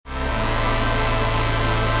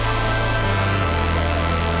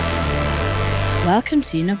Welcome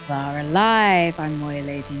to Novara Live. I'm Moya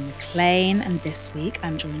Lothian-Mclean, and this week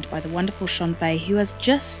I'm joined by the wonderful Shon, who has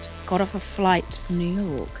just got off a flight from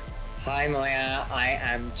New York. Hi Moya, I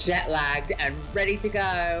am jet-lagged and ready to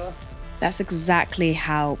go. That's exactly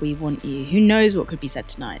how we want you. Who knows what could be said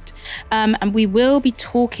tonight? And we will be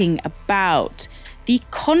talking about the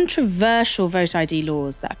controversial vote ID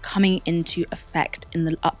laws that are coming into effect in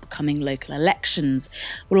the upcoming local elections.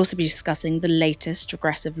 We'll also be discussing the latest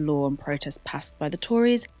regressive law on protest passed by the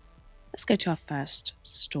Tories. Let's go to our first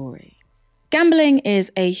story. Gambling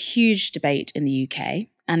is a huge debate in the UK,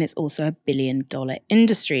 and it's also a billion-dollar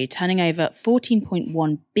industry, turning over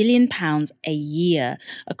 £14.1 billion a year,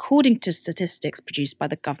 according to statistics produced by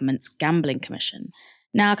the government's Gambling Commission.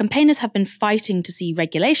 Now, campaigners have been fighting to see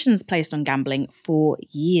regulations placed on gambling for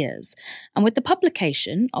years. And with the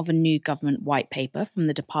publication of a new government white paper from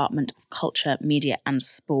the Department of Culture, Media and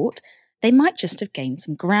Sport, they might just have gained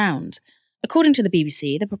some ground. According to the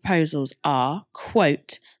BBC, the proposals are,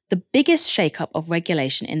 quote, the biggest shake-up of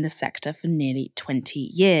regulation in the sector for nearly 20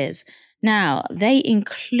 years. Now, they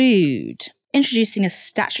include introducing a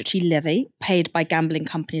statutory levy paid by gambling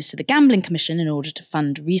companies to the Gambling Commission in order to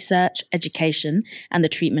fund research, education, and the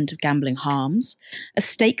treatment of gambling harms, a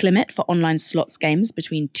stake limit for online slots games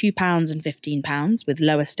between £2 and £15, with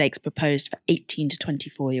lower stakes proposed for 18 to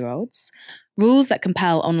 24-year-olds, rules that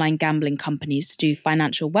compel online gambling companies to do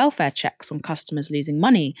financial welfare checks on customers losing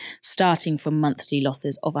money, starting from monthly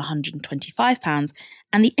losses of £125,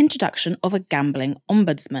 and the introduction of a gambling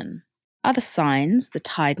ombudsman. Other signs the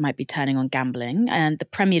tide might be turning on gambling, and the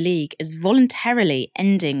Premier League is voluntarily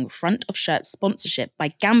ending front-of-shirt sponsorship by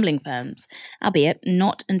gambling firms, albeit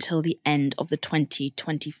not until the end of the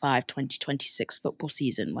 2025-2026 football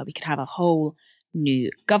season, where we could have a whole new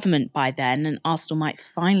government by then, and Arsenal might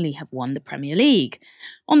finally have won the Premier League.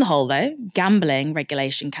 On the whole, though, gambling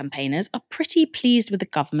regulation campaigners are pretty pleased with the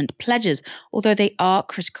government pledges, although they are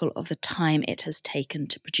critical of the time it has taken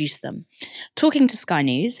to produce them. Talking to Sky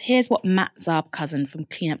News, here's what Matt Zarb-Cousin from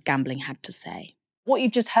Clean Up Gambling had to say. What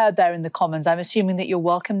you've just heard there in the Commons, I'm assuming that you'll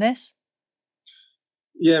welcome this?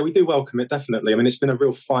 Yeah, we do welcome it, definitely. I mean, it's been a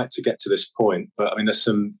real fight to get to this point, but I mean, there's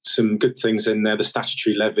some good things in there. The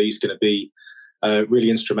statutory levy is going to be really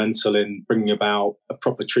instrumental in bringing about a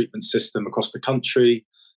proper treatment system across the country.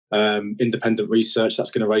 Independent research, that's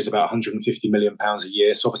going to raise about £150 million a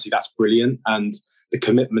year. So obviously that's brilliant. And the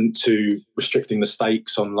commitment to restricting the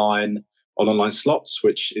stakes on online slots,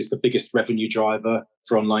 which is the biggest revenue driver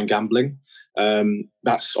for online gambling.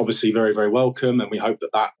 That's obviously very, very welcome. And we hope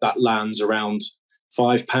that lands around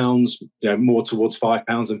 £5, more towards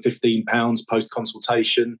 £5 than £15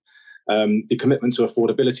 post-consultation. The commitment to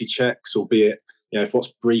affordability checks, albeit, if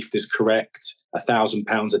what's briefed is correct,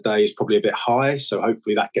 £1,000 a day is probably a bit high. So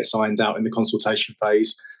hopefully that gets ironed out in the consultation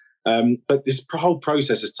phase. But this whole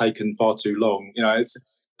process has taken far too long.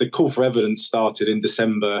 The call for evidence started in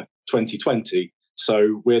December 2020.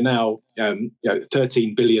 So we're now,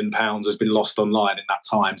 £13 billion has been lost online in that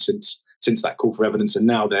time since that call for evidence. And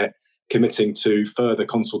now they're committing to further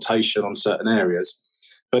consultation on certain areas.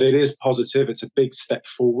 But it is positive. It's a big step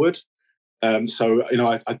forward. As I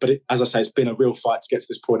say, it's been a real fight to get to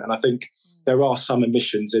this point. And I think there are some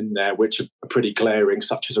omissions in there which are pretty glaring,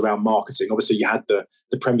 such as around marketing. Obviously, you had the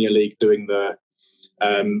Premier League doing the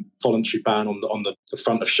voluntary ban on the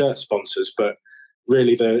front of shirt sponsors, but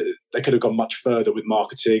really they could have gone much further with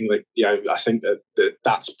marketing. I think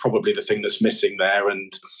that's probably the thing that's missing there.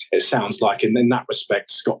 And it sounds like in that respect,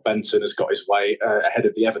 Scott Benton has got his way ahead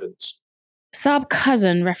of the evidence.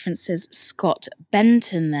 Zarb-Cousin references Scott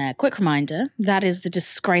Benton there. Quick reminder, that is the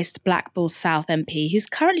disgraced Blackpool South MP who's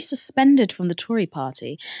currently suspended from the Tory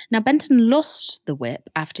party. Now, Benton lost the whip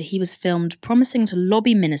after he was filmed promising to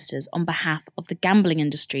lobby ministers on behalf of the gambling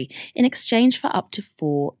industry in exchange for up to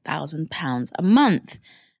 £4,000 a month.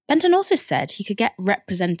 Benton also said he could get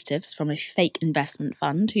representatives from a fake investment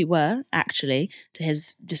fund who were, actually, to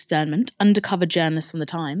his discernment, undercover journalists from the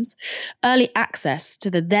Times, early access to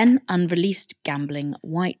the then unreleased gambling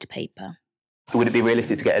white paper. Would it be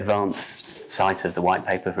realistic to get advance sight of the white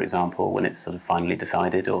paper, for example, when it's sort of finally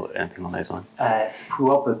decided or anything on those lines?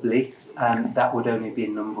 Probably. That would only be a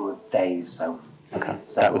number of days, so... Okay,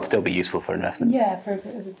 so that would still be useful for investment? Yeah, for a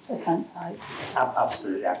bit of a defence side.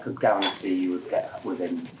 Absolutely. I could guarantee you would get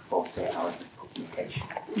within 48 hours of publication,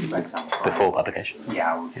 for example. Before publication?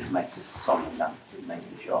 Yeah, I would make something that to make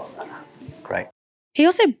sure that happens. Great. He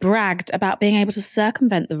also bragged about being able to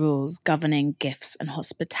circumvent the rules governing gifts and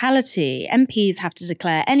hospitality. MPs have to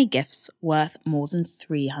declare any gifts worth more than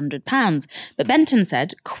 £300. But Benton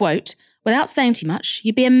said, quote, Without saying too much,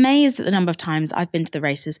 you'd be amazed at the number of times I've been to the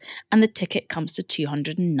races and the ticket comes to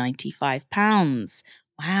 £295.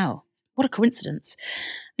 Wow, what a coincidence.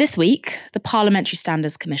 This week, the Parliamentary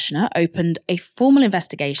Standards Commissioner opened a formal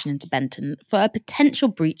investigation into Benton for a potential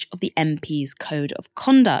breach of the MP's Code of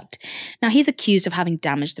Conduct. Now, he's accused of having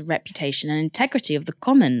damaged the reputation and integrity of the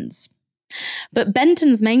Commons. But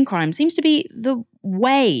Benton's main crime seems to be the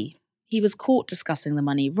way he was caught discussing the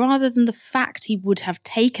money rather than the fact he would have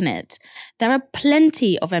taken it. There are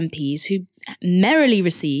plenty of MPs who merrily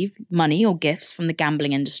receive money or gifts from the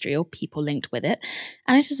gambling industry or people linked with it,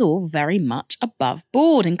 and it is all very much above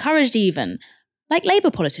board, encouraged even, like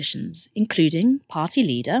Labour politicians, including party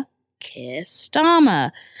leader Keir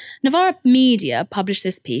Starmer. Novara Media published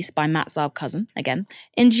this piece by Matt Zarb-Cousin, again,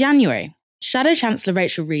 in January. Shadow Chancellor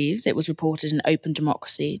Rachel Reeves, it was reported in Open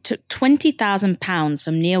Democracy, took £20,000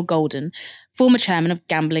 from Neil Golden, former chairman of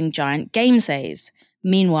gambling giant Gamesays.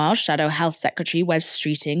 Meanwhile, Shadow Health Secretary Wes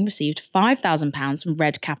Streeting received £5,000 from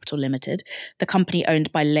Red Capital Limited, the company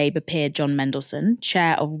owned by Labour peer John Mendelsohn,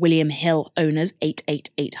 chair of William Hill Owners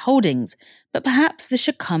 888 Holdings. But perhaps this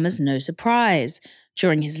should come as no surprise.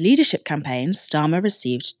 During his leadership campaign, Starmer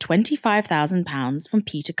received £25,000 from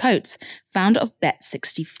Peter Coates, founder of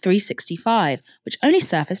Bet365, which only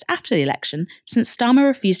surfaced after the election since Starmer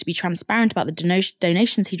refused to be transparent about the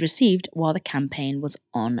donations he'd received while the campaign was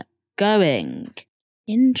ongoing.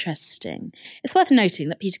 Interesting. It's worth noting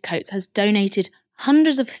that Peter Coates has donated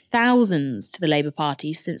hundreds of thousands to the Labour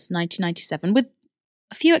Party since 1997, with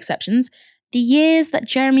a few exceptions. The years that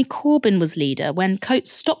Jeremy Corbyn was leader, when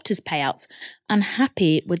Coates stopped his payouts,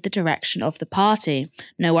 unhappy with the direction of the party.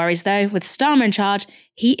 No worries though, with Starmer in charge,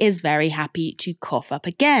 he is very happy to cough up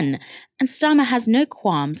again. And Starmer has no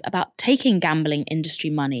qualms about taking gambling industry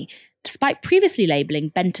money, despite previously labelling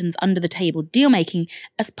Benton's under-the-table deal-making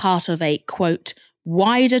as part of a, quote,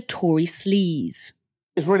 wider Tory sleaze.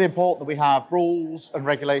 It's really important that we have rules and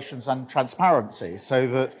regulations and transparency so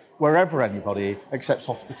that wherever anybody accepts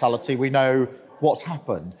hospitality, we know what's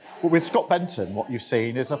happened. But with Scott Benton, what you've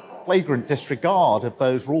seen is a flagrant disregard of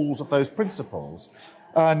those rules, of those principles.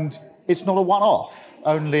 And it's not a one-off.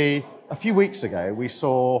 Only a few weeks ago, we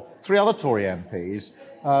saw 3 other Tory MPs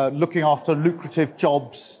looking after lucrative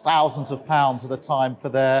jobs, thousands of pounds at a time for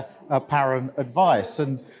their apparent advice.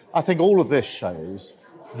 And I think all of this shows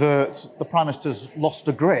that the Prime Minister's lost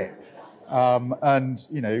a grip. And,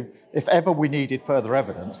 you know, if ever we needed further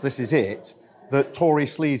evidence, this is it, that Tory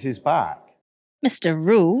sleaze is back. Mr.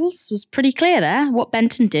 Rules was pretty clear there. What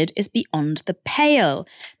Benton did is beyond the pale.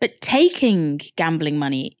 But taking gambling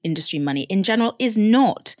money, industry money in general, is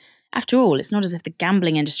not. After all, it's not as if the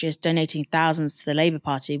gambling industry is donating thousands to the Labour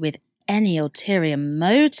Party with any ulterior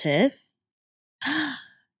motive.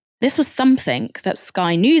 This was something that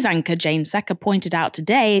Sky News anchor Jane Secker pointed out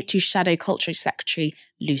today to Shadow Culture Secretary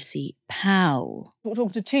Lucy Powell. We're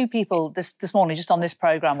talking to 2 people this morning, just on this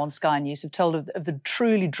programme on Sky News, have told of the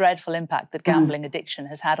truly dreadful impact that gambling addiction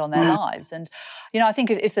has had on their lives. And, you know, I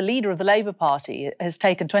think if the leader of the Labour Party has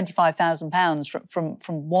taken £25,000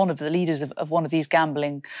 from one of the leaders of one of these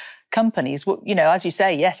gambling companies, well, you know, as you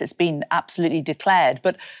say, yes, it's been absolutely declared,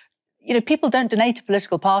 but you know, people don't donate to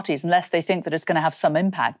political parties unless they think that it's going to have some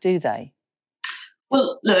impact, do they?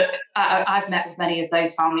 Well, look, I've met with many of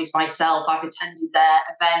those families myself. I've attended their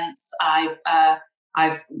events.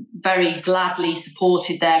 I've very gladly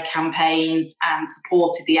supported their campaigns and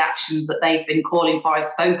supported the actions that they've been calling for. I've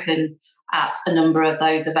spoken at a number of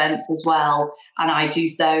those events as well, and I do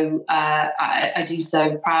so. I do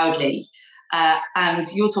so proudly. And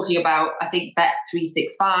you're talking about, I think,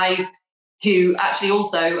 Bet365. Who actually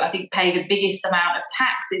also, I think, pay the biggest amount of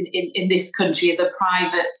tax in this country as a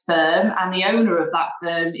private firm, and the owner of that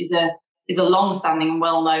firm is a long-standing and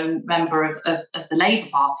well-known member of the Labour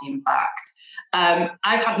Party, in fact.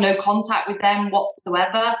 I've had no contact with them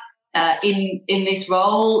whatsoever in this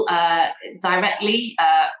role directly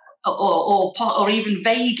or even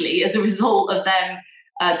vaguely as a result of them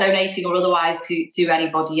donating or otherwise to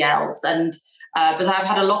anybody else. And but I've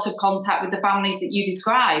had a lot of contact with the families that you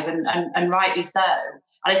describe, and rightly so.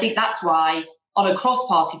 And I think that's why, on a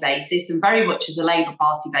cross-party basis, and very much as a Labour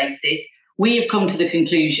Party basis, we have come to the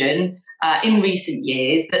conclusion in recent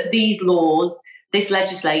years that these laws, this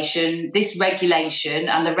legislation, this regulation,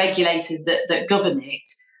 and the regulators that govern it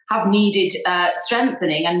have needed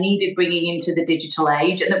strengthening and needed bringing into the digital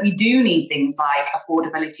age, and that we do need things like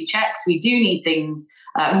affordability checks. We do need things,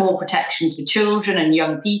 more protections for children and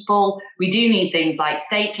young people. We do need things like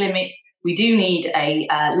stake limits. We do need a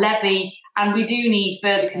levy, and we do need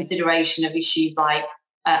further consideration of issues like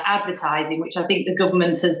advertising, which I think the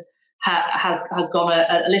government has gone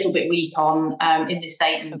a little bit weak on in this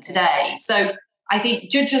statement today. So I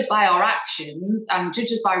think judge us by our actions and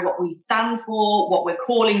judge us by what we stand for, what we're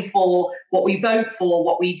calling for, what we vote for,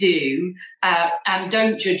 what we do, and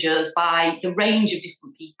don't judge us by the range of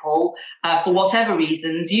different people for whatever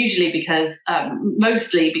reasons, mostly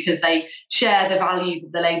because they share the values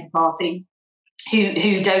of the Labour Party,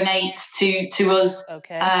 who donate to us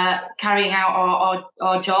carrying out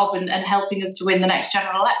our job and helping us to win the next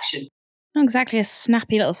general election. Not exactly a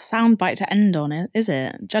snappy little soundbite to end on, it is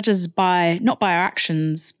it? Judges not by our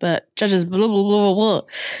actions, but judges blah, blah, blah, blah,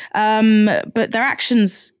 blah. But their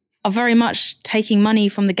actions are very much taking money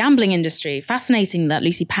from the gambling industry. Fascinating that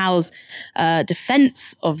Lucy Powell's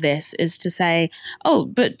defence of this is to say, oh,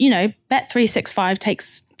 but,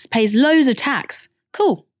 Bet365 pays loads of tax.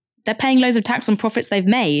 Cool. They're paying loads of tax on profits they've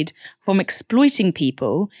made from exploiting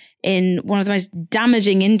people in one of the most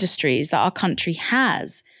damaging industries that our country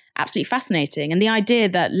has. Absolutely fascinating. And the idea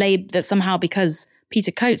that somehow because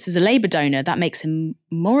Peter Coates is a Labour donor, that makes him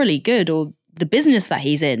morally good, or the business that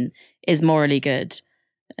he's in is morally good.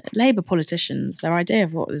 Labour politicians, their idea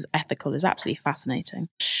of what is ethical is absolutely fascinating.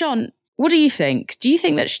 Shon, what do you think? Do you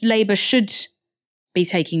think that Labour should be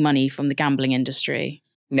taking money from the gambling industry?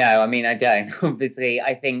 No, I don't. Obviously,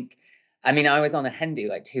 I was on a Hendu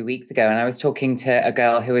like 2 weeks ago, and I was talking to a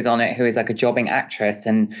girl who was on it, who is like a jobbing actress,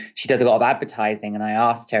 and she does a lot of advertising. And I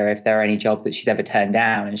asked her if there are any jobs that she's ever turned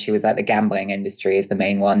down, and she was like, the gambling industry is the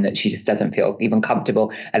main one, that she just doesn't feel even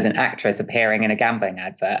comfortable as an actress appearing in a gambling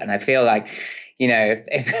advert. And I feel like,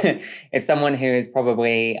 if someone who is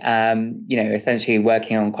probably, essentially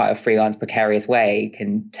working on quite a freelance, precarious way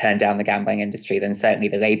can turn down the gambling industry, then certainly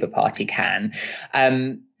the Labour Party can.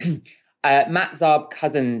 Matt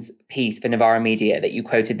Zarb-Cousin's piece for Novara Media that you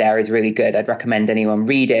quoted there is really good. I'd recommend anyone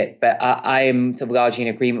read it. But I'm sort of largely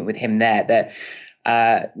in agreement with him there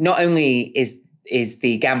that not only is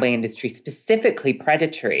the gambling industry specifically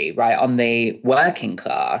predatory, right, on the working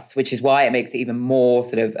class, which is why it makes it even more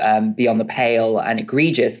sort of beyond the pale and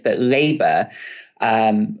egregious that Labour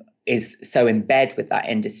is so in bed with that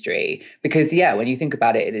industry. Because, when you think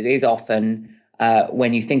about it, it is often,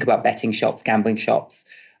 when you think about betting shops, gambling shops,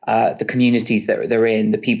 the communities that they're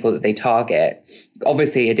in, the people that they target.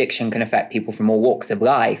 Obviously, addiction can affect people from all walks of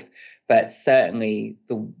life, but certainly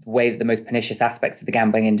the way that the most pernicious aspects of the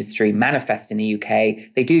gambling industry manifest in the UK,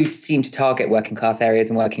 they do seem to target working class areas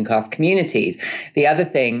and working class communities. The other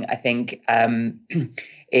thing, I think,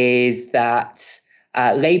 is that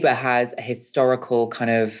Labour has a historical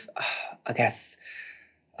kind of,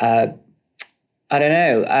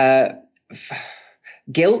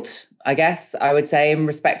 guilt, I guess I would say, in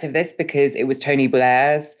respect of this, because it was Tony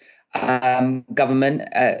Blair's government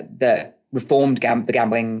that reformed the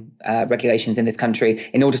gambling regulations in this country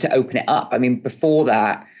in order to open it up. Before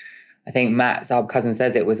that, I think Matt Zarb-Cousin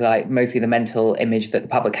says it was like mostly the mental image that the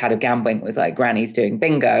public had of gambling was like grannies doing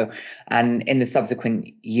bingo. And in the subsequent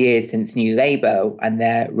years since New Labour, and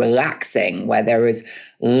they're relaxing, where there is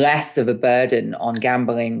less of a burden on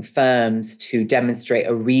gambling firms to demonstrate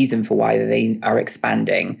a reason for why they are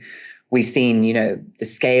expanding, we've seen, the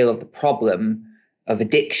scale of the problem of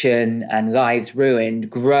addiction and lives ruined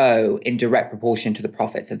grow in direct proportion to the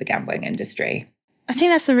profits of the gambling industry. I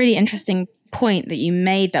think that's a really interesting point that you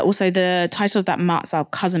made, that also the title of that Matt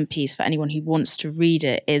Zarb-Cousin piece, for anyone who wants to read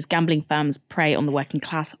it, is Gambling Firms Prey on the Working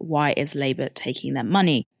Class. Why is Labour taking their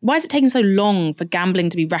money? Why is it taking so long for gambling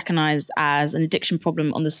to be recognised as an addiction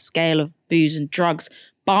problem on the scale of booze and drugs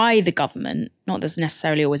by the government? Not that's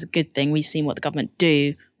necessarily always a good thing. We've seen what the government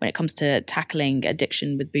do when it comes to tackling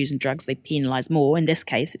addiction with booze and drugs. They penalise more. In this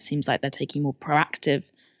case, it seems like they're taking a more proactive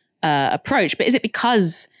approach. But is it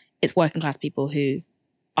because it's working class people who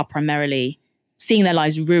are primarily seeing their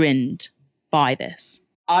lives ruined by this?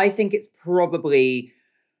 I think it's probably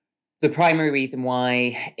the primary reason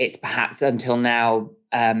why it's perhaps until now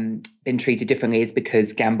been treated differently is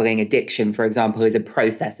because gambling addiction, for example, is a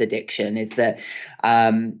process addiction, is that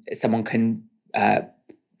someone can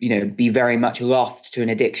be very much lost to an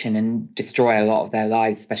addiction and destroy a lot of their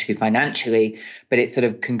lives, especially financially, but it sort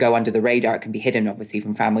of can go under the radar. It can be hidden, obviously,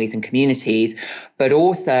 from families and communities, but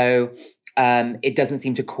also it doesn't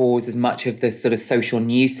seem to cause as much of the sort of social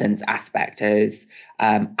nuisance aspect as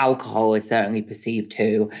alcohol is certainly perceived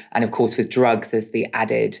to. And of course, with drugs, there's the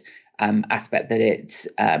added aspect that it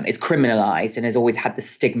is criminalized and has always had the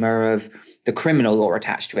stigma of the criminal law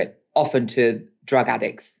attached to it, often to drug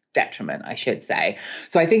addicts' detriment, I should say.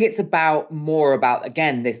 So I think it's more about,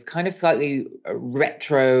 again, this kind of slightly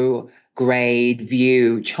retro grade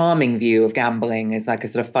view, charming view of gambling as like a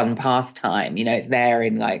sort of fun pastime. You know, it's there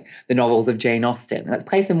in like the novels of Jane Austen. Let's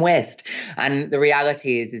play some whist. And the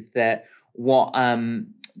reality is that what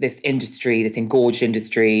this industry, this engorged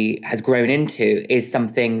industry, has grown into is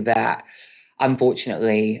something that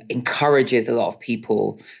unfortunately encourages a lot of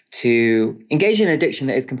people to engage in an addiction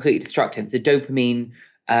that is completely destructive. It's a dopamine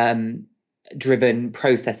driven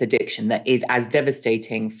process addiction that is as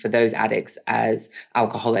devastating for those addicts as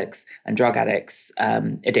alcoholics and drug addicts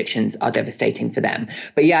addictions are devastating for them.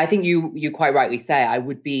 But yeah, I think you quite rightly say I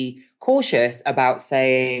would be cautious about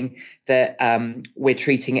saying that we're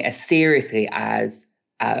treating it as seriously as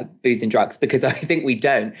booze and drugs, because I think we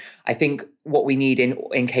don't. I think what we need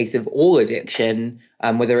in case of all addiction,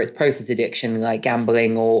 whether it's process addiction like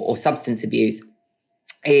gambling or substance abuse,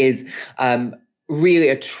 is really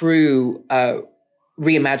a true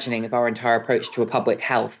reimagining of our entire approach to a public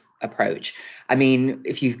health approach. I mean,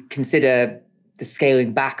 if you consider the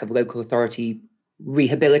scaling back of local authority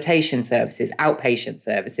rehabilitation services, outpatient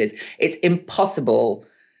services, it's impossible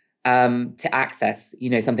to access, you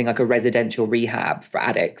know, something like a residential rehab for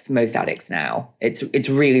addicts, most addicts now. It's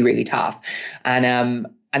really, really tough. And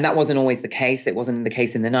that wasn't always the case. It wasn't the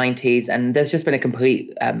case in the 90s. And there's just been a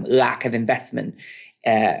complete lack of investment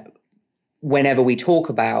whenever we talk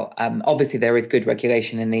about, obviously there is good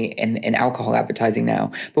regulation in alcohol advertising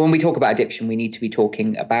now, but when we talk about addiction, we need to be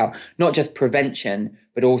talking about not just prevention,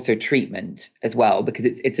 but also treatment as well, because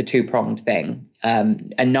it's a two-pronged thing.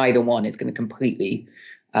 And neither one is going to completely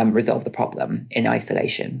resolve the problem in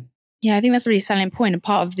isolation. Yeah, I think that's a really salient point. And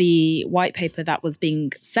part of the white paper that was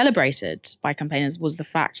being celebrated by campaigners was the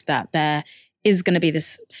fact that there is going to be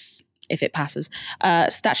this, if it passes,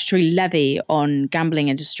 statutory levy on gambling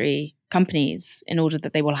industry companies in order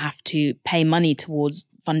that they will have to pay money towards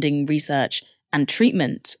funding research and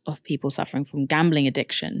treatment of people suffering from gambling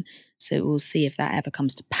addiction. So we'll see if that ever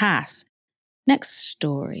comes to pass. Next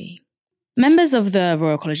story. Members of the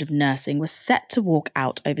Royal College of Nursing were set to walk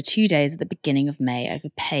out over 2 days at the beginning of May over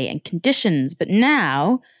pay and conditions, but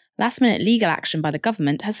now last-minute legal action by the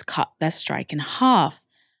government has cut their strike in half.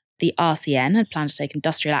 The RCN had planned to take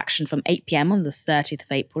industrial action from 8 p.m. on the 30th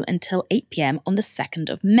of April until 8 p.m. on the 2nd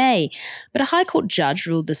of May. But a High Court judge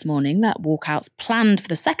ruled this morning that walkouts planned for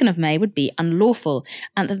the 2nd of May would be unlawful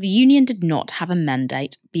and that the union did not have a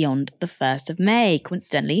mandate beyond the 1st of May,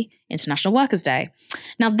 coincidentally, International Workers' Day.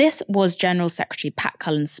 Now, this was General Secretary Pat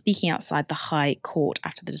Cullen speaking outside the High Court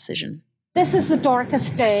after the decision. This is the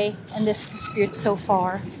darkest day in this dispute so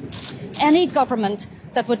far. Any government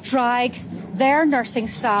that would drag their nursing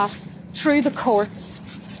staff through the courts,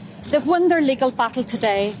 they've won their legal battle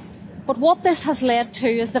today, but what this has led to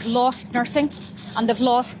is they've lost nursing and they've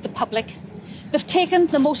lost the public. They've taken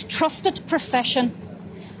the most trusted profession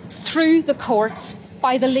through the courts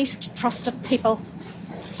by the least trusted people.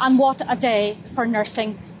 And what a day for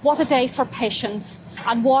nursing, what a day for patients,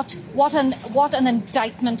 and what an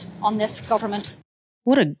indictment on this government.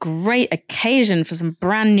 What a great occasion for some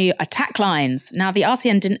brand new attack lines. Now, the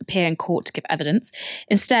RCN didn't appear in court to give evidence.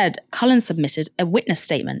 Instead, Cullen submitted a witness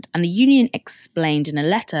statement, and the union explained in a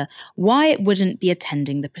letter why it wouldn't be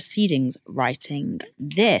attending the proceedings, writing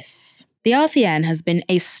this. The RCN has been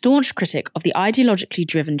a staunch critic of the ideologically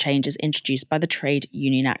driven changes introduced by the Trade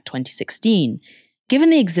Union Act 2016. Given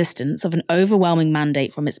the existence of an overwhelming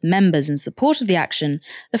mandate from its members in support of the action,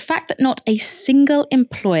 the fact that not a single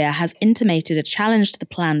employer has intimated a challenge to the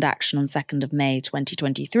planned action on 2nd of May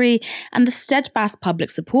 2023, and the steadfast public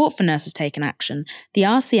support for nurses taking action, the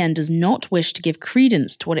RCN does not wish to give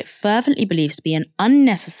credence to what it fervently believes to be an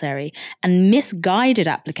unnecessary and misguided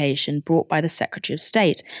application brought by the Secretary of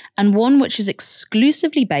State, and one which is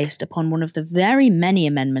exclusively based upon one of the very many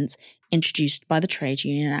amendments introduced by the Trade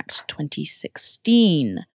Union Act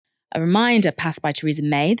 2016. A reminder passed by Theresa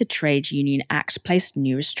May, the Trade Union Act placed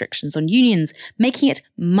new restrictions on unions, making it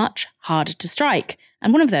much harder to strike.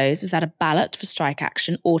 And one of those is that a ballot for strike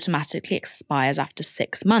action automatically expires after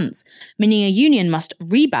 6 months, meaning a union must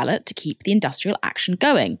reballot to keep the industrial action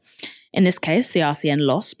going. In this case, the RCN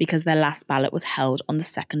lost because their last ballot was held on the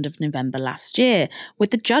 2nd of November last year,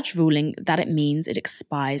 with the judge ruling that it means it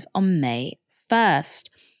expires on May 1st.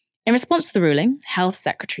 In response to the ruling, Health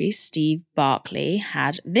Secretary Steve Barclay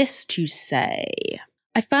had this to say.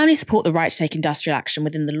 I firmly support the right to take industrial action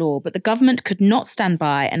within the law, but the government could not stand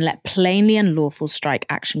by and let plainly unlawful strike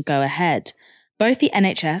action go ahead. Both the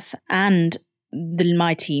NHS and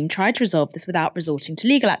my team tried to resolve this without resorting to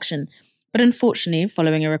legal action. But unfortunately,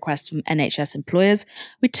 following a request from NHS employers,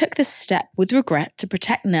 we took this step with regret to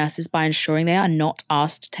protect nurses by ensuring they are not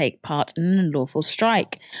asked to take part in an unlawful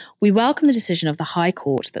strike. We welcome the decision of the High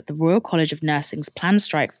Court that the Royal College of Nursing's planned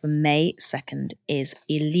strike for May 2nd is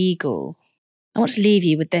illegal. I want to leave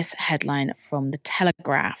you with this headline from The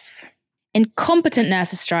Telegraph. Incompetent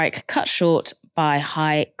nurses strike cut short by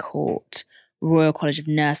High Court. Royal College of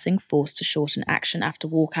Nursing forced to shorten action after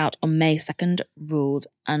walkout on May 2nd ruled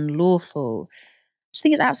unlawful. I just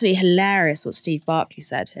think it's absolutely hilarious what Steve Barclay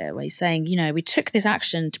said here, where he's saying, we took this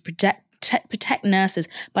action to protect nurses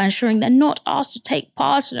by ensuring they're not asked to take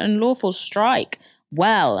part in an unlawful strike.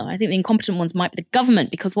 Well, I think the incompetent ones might be the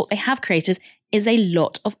government, because what they have created is a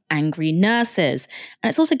lot of angry nurses. And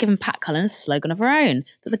it's also given Pat Cullen a slogan of her own,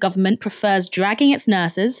 that the government prefers dragging its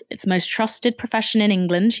nurses, its most trusted profession in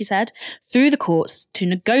England, she said, through the courts to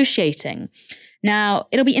negotiating. Now,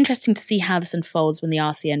 it'll be interesting to see how this unfolds when the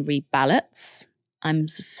RCN reballots. I'm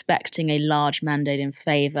suspecting a large mandate in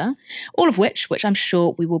favour, all of which I'm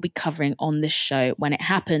sure we will be covering on this show when it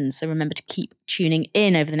happens. So remember to keep tuning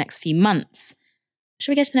in over the next few months.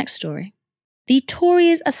 Shall we go to the next story? The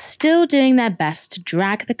Tories are still doing their best to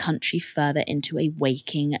drag the country further into a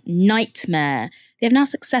waking nightmare. They have now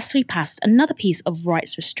successfully passed another piece of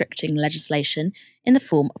rights-restricting legislation in the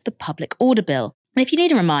form of the Public Order Bill. And if you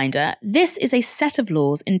need a reminder, this is a set of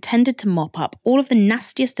laws intended to mop up all of the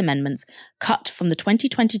nastiest amendments cut from the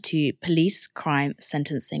 2022 Police, Crime,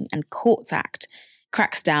 Sentencing and Courts Act. It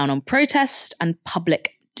cracks down on protest and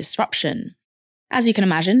public disruption. As you can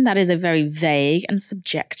imagine, that is a very vague and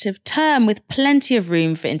subjective term with plenty of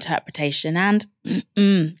room for interpretation and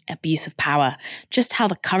abuse of power, just how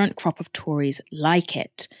the current crop of Tories like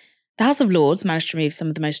it. The House of Lords managed to remove some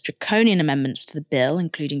of the most draconian amendments to the bill,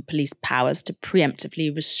 including police powers to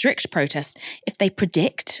preemptively restrict protests if they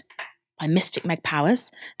predict, by Mystic Meg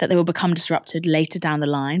powers, that they will become disrupted later down the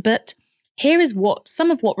line. But here is some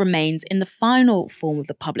of what remains in the final form of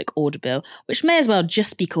the Public Order Bill, which may as well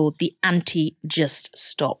just be called the Anti-Just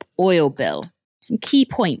Stop Oil Bill. Some key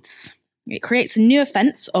points. It creates a new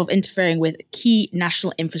offence of interfering with key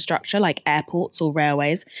national infrastructure like airports or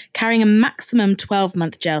railways, carrying a maximum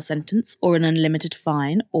 12-month jail sentence or an unlimited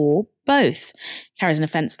fine, or both. It carries an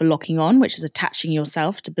offence for locking on, which is attaching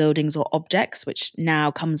yourself to buildings or objects, which now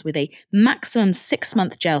comes with a maximum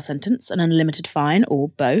 6-month jail sentence, an unlimited fine, or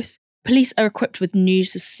both. Police are equipped with new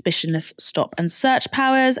suspicionless stop and search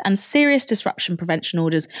powers and serious disruption prevention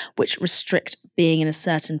orders, which restrict being in a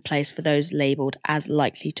certain place for those labelled as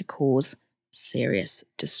likely to cause serious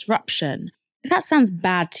disruption. If that sounds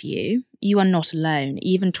bad to you, you are not alone.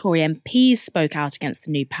 Even Tory MPs spoke out against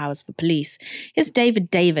the new powers for police. Here's David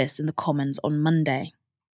Davis in the Commons on Monday.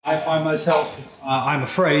 I find myself, I'm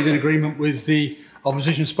afraid, in agreement with the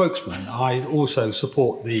opposition spokesman. I also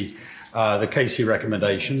support the Casey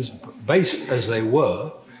recommendations, based as they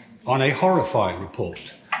were on a horrifying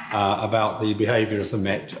report about the behaviour of the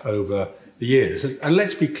Met over the years. And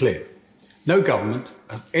let's be clear, no government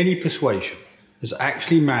of any persuasion has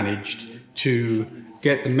actually managed to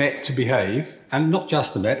get the Met to behave, and not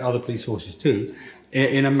just the Met, other police forces too,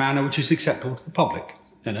 in a manner which is acceptable to the public.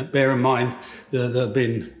 Bear in mind there have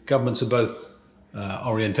been governments of both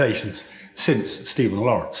orientations since Stephen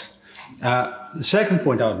Lawrence. The second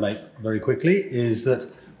point I would make very quickly is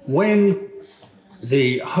that when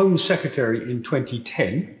the Home Secretary in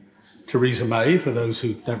 2010, Theresa May, for those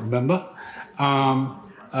who don't remember,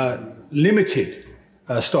 limited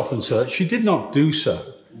stop and search, she did not do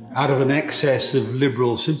so out of an excess of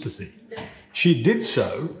liberal sympathy. She did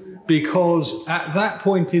so because at that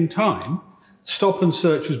point in time, stop and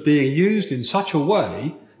search was being used in such a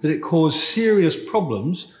way that it caused serious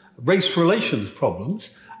problems, race relations problems,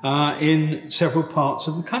 in several parts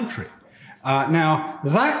of the country. Now,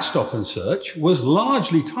 that stop and search was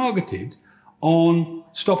largely targeted on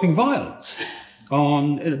stopping violence,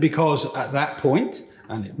 because at that point,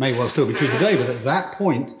 and it may well still be true today, but at that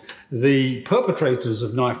point, the perpetrators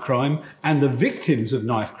of knife crime and the victims of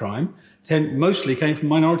knife crime mostly came from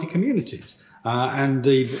minority communities.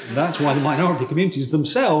 That's why the minority communities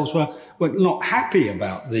themselves were not happy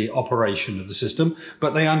about the operation of the system,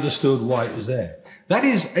 but they understood why it was there. That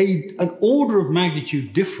is an order of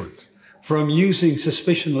magnitude different from using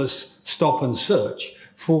suspicionless stop and search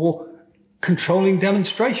for controlling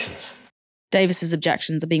demonstrations. Davis's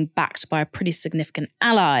objections are being backed by a pretty significant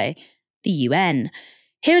ally, the UN.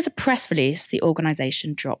 Here is a press release the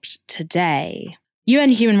organisation dropped today.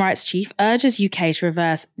 UN Human Rights Chief urges UK to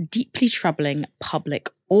reverse deeply troubling Public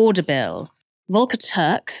Order Bill. Volker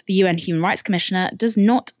Turk, the UN Human Rights Commissioner, does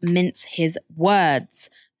not mince his words.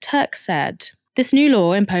 Turk said, This new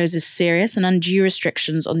law imposes serious and undue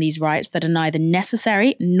restrictions on these rights that are neither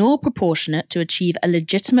necessary nor proportionate to achieve a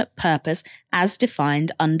legitimate purpose as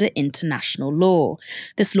defined under international law.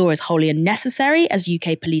 This law is wholly unnecessary as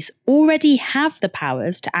UK police already have the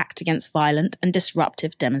powers to act against violent and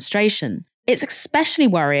disruptive demonstration. It's especially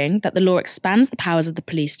worrying that the law expands the powers of the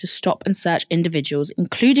police to stop and search individuals,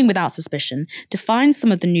 including without suspicion, defines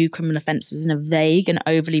some of the new criminal offences in a vague and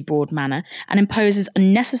overly broad manner, and imposes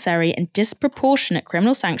unnecessary and disproportionate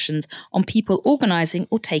criminal sanctions on people organising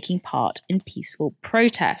or taking part in peaceful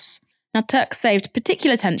protests. Now, Turk saved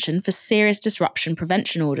particular attention for serious disruption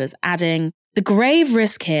prevention orders, adding, "The grave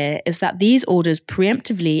risk here is that these orders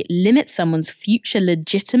preemptively limit someone's future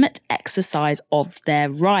legitimate exercise of their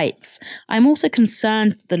rights. I'm also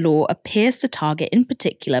concerned that the law appears to target in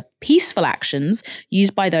particular peaceful actions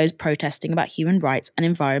used by those protesting about human rights and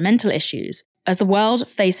environmental issues. As the world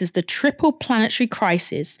faces the triple planetary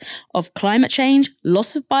crisis of climate change,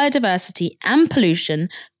 loss of biodiversity, and pollution,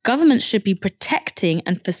 governments should be protecting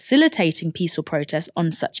and facilitating peaceful protests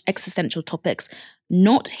on such existential topics,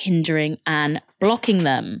 not hindering and blocking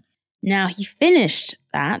them." Now, he finished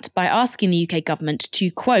that by asking the UK government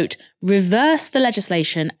to, quote, "reverse the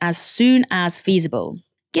legislation as soon as feasible."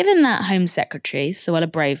 Given that Home Secretary Suella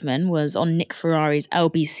Braverman was on Nick Ferrari's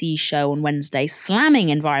LBC show on Wednesday slamming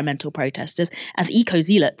environmental protesters as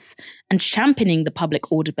eco-zealots and championing the public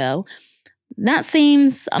order bill, that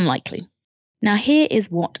seems unlikely. Now, here is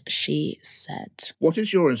what she said. What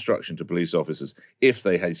is your instruction to police officers if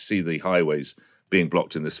they see the highways being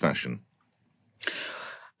blocked in this fashion?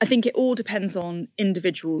 I think it all depends on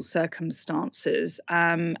individual circumstances.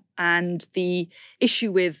 And the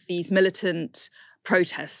issue with these militant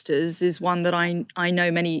protesters is one that I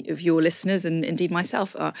know many of your listeners and indeed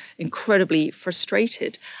myself are incredibly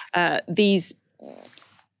frustrated. These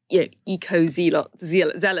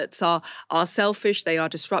eco-zealots are selfish, they are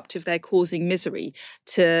disruptive, they're causing misery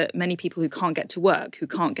to many people who can't get to work, who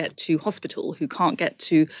can't get to hospital, who can't get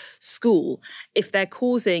to school. If they're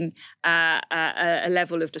causing a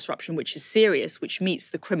level of disruption which is serious, which meets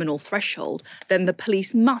the criminal threshold, then the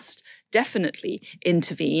police must definitely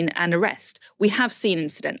intervene and arrest. We have seen,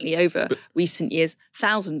 incidentally, over recent years,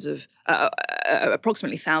 thousands of,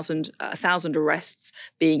 approximately 1,000 arrests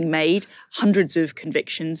being made, hundreds of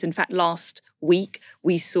convictions. In fact, last week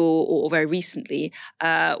we saw, or very recently,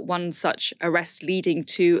 one such arrest leading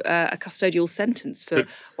to a custodial sentence for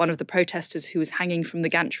one of the protesters who was hanging from the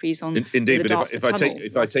gantries on Indeed, the Dartford but Tunnel.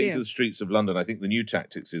 if I take to the streets of London, I think the new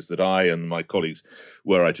tactics is that I and my colleagues,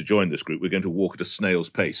 were I to join this group, we're going to walk at a snail's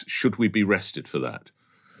pace. Should we be arrested for that?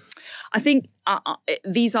 I think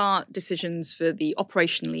these are decisions for the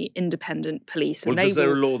operationally independent police. And is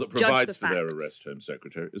there a law that provides for their arrest, Home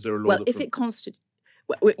Secretary? Is there a law if it constitutes...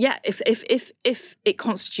 If it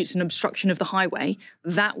constitutes an obstruction of the highway,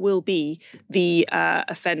 that will be the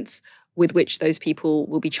offence with which those people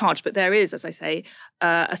will be charged. But there is, as I say,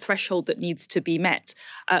 a threshold that needs to be met.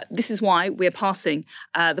 This is why we're passing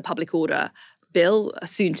the public order bill,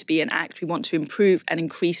 soon to be an act. We want to improve and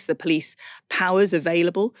increase the police powers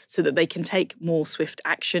available so that they can take more swift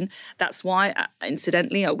action. That's why,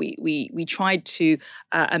 incidentally, we tried to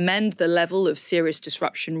amend the level of serious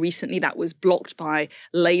disruption recently. That was blocked by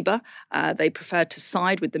Labour. They preferred to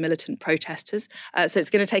side with the militant protesters. So it's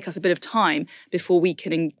going to take us a bit of time before we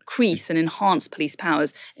can increase and enhance police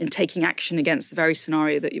powers in taking action against the very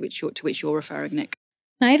scenario to which you're referring, Nick.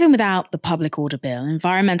 Now, even without the public order bill,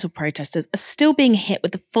 environmental protesters are still being hit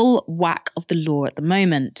with the full whack of the law at the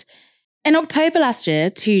moment. In October last year,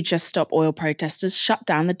 2 Just Stop Oil protesters shut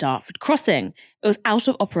down the Dartford crossing. It was out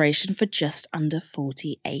of operation for just under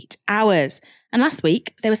 48 hours. And last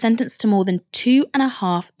week, they were sentenced to more than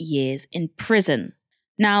 2.5 years in prison.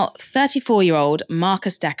 Now, 34-year-old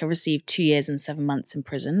Marcus Decker received 2 years and 7 months in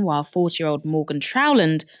prison, while 40-year-old Morgan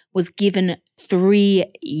Trowland was given 3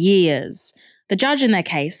 years. The judge in their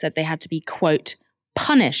case said they had to be, quote,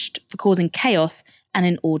 punished for causing chaos and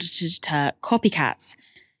in order to deter copycats.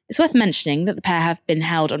 It's worth mentioning that the pair have been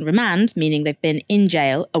held on remand, meaning they've been in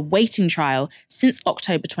jail awaiting trial since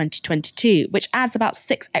October 2022, which adds about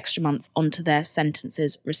 6 extra months onto their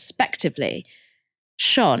sentences respectively.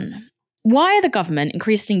 Shon, why are the government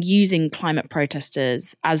increasingly using climate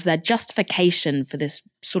protesters as their justification for this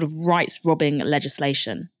sort of rights-robbing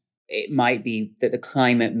legislation? It might be that the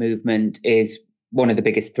climate movement is one of the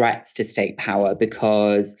biggest threats to state power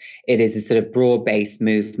because it is a sort of broad-based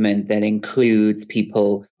movement that includes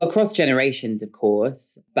people across generations, of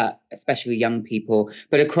course, but especially young people,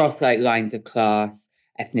 but across like lines of class,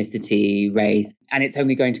 ethnicity, race, and it's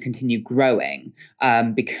only going to continue growing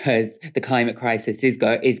because the climate crisis is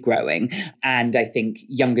growing. And I think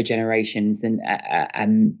younger generations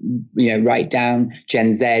and right down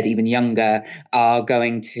Gen Z, even younger, are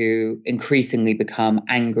going to increasingly become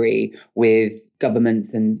angry with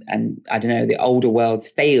governments and I don't know, the older world's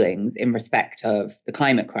failings in respect of the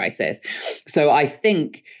climate crisis. So I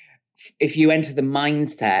think if you enter the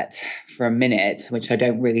mindset for a minute, which I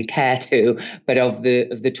don't really care to, but of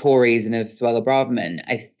the Tories and of Suella Braverman,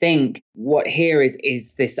 I think what here is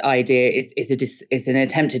this idea is an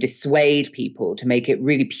attempt to dissuade people, to make it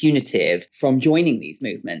really punitive from joining these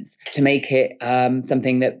movements, to make it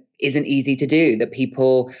something that isn't easy to do, that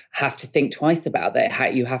people have to think twice about,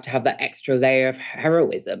 that you have to have that extra layer of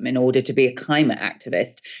heroism in order to be a climate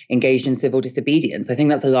activist engaged in civil disobedience. I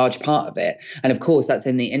think that's a large part of it. And of course, that's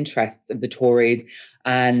in the interests of the Tories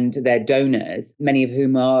and their donors, many of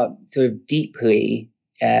whom are sort of deeply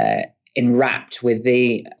enwrapped with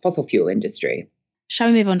the fossil fuel industry. Shall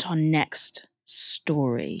we move on to our next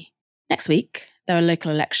story? Next week, there are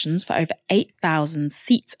local elections for over 8,000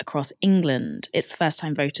 seats across England. It's the first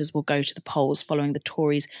time voters will go to the polls following the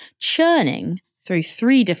Tories churning through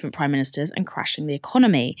 3 different prime ministers and crashing the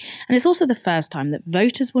economy. And it's also the first time that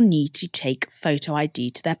voters will need to take photo ID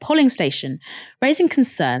to their polling station, raising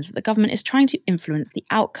concerns that the government is trying to influence the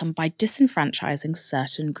outcome by disenfranchising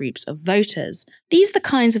certain groups of voters. These are the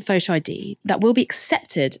kinds of photo ID that will be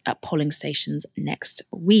accepted at polling stations next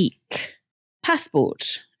week.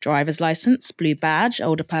 Passport, driver's licence, blue badge,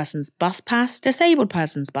 older person's bus pass, disabled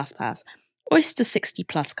person's bus pass, Oyster 60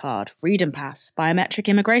 Plus card, Freedom Pass, biometric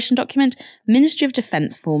immigration document, Ministry of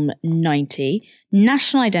Defence Form 90,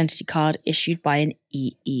 national identity card issued by an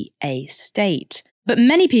EEA state. But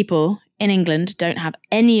many people in England don't have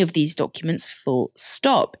any of these documents, full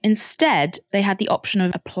stop. Instead, they had the option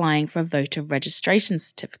of applying for a voter registration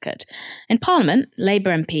certificate. In Parliament,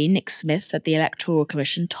 Labour MP Nick Smith said the Electoral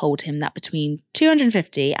Commission told him that between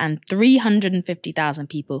 250 and 350,000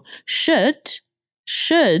 people should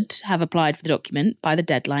have applied for the document by the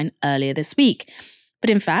deadline earlier this week.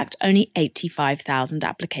 But in fact, only 85,000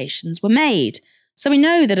 applications were made. So we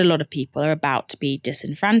know that a lot of people are about to be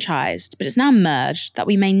disenfranchised, but it's now emerged that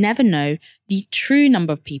we may never know the true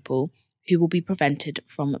number of people who will be prevented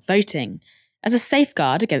from voting. As a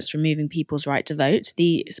safeguard against removing people's right to vote,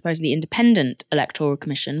 the supposedly independent Electoral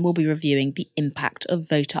Commission will be reviewing the impact of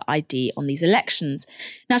voter ID on these elections.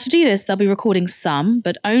 Now, to do this, they'll be recording some,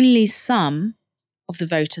 but only some, of the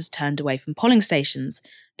voters turned away from polling stations.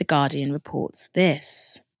 The Guardian reports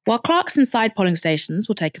this. While clerks inside polling stations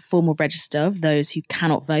will take a formal register of those who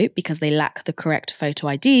cannot vote because they lack the correct photo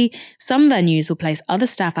ID, some venues will place other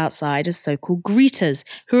staff outside as so-called greeters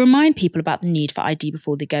who remind people about the need for ID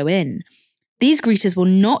before they go in. These greeters will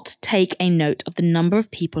not take a note of the number of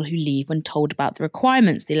people who leave when told about the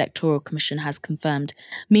requirements, the Electoral Commission has confirmed,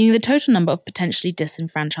 meaning the total number of potentially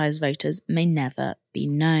disenfranchised voters may never be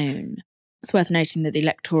known. It's worth noting that the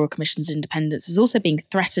Electoral Commission's independence is also being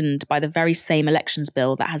threatened by the very same elections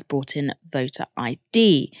bill that has brought in voter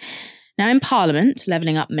ID. Now, in Parliament,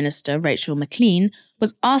 Levelling Up Minister Rachel Maclean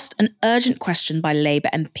was asked an urgent question by Labour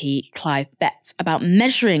MP Clive Betts about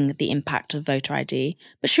measuring the impact of voter ID,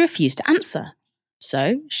 but she refused to answer.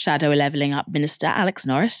 So, Shadow Levelling Up Minister Alex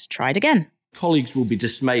Norris tried again. Colleagues will be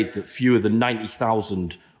dismayed that fewer than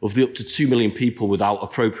 90,000 of the up to 2 million people without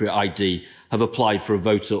appropriate ID have applied for a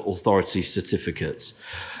voter authority certificate.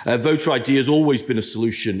 Voter ID has always been a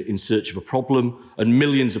solution in search of a problem, and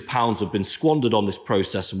millions of pounds have been squandered on this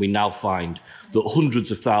process, and we now find that hundreds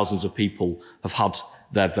of thousands of people have had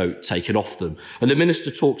their vote taken off them. And the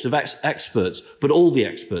Minister talks of experts, but all the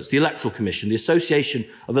experts, the Electoral Commission, the Association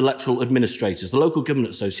of Electoral Administrators, the Local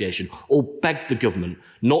Government Association, all begged the government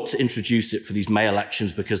not to introduce it for these May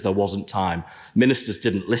elections because there wasn't time. Ministers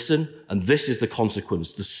didn't listen, and this is the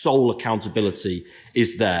consequence. The sole accountability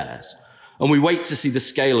is theirs. And we wait to see the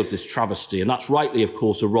scale of this travesty, and that's rightly, of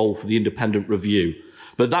course, a role for the independent review.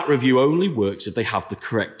 But that review only works if they have the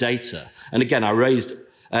correct data. And again, I raised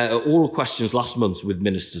oral questions last month with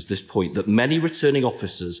ministers this point, that many returning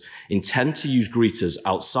officers intend to use greeters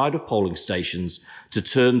outside of polling stations to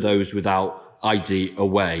turn those without ID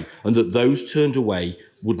away, and that those turned away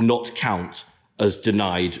would not count as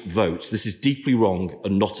denied votes. This is deeply wrong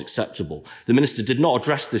and not acceptable. The Minister did not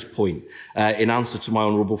address this point in answer to my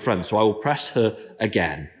honourable friend, so I will press her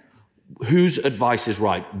again. Whose advice is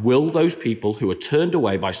right? Will those people who are turned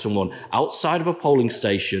away by someone outside of a polling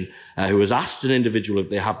station who has asked an individual if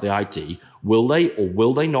they have the ID, will they or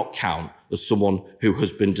will they not count as someone who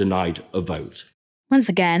has been denied a vote? Once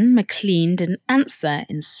again, Maclean didn't answer.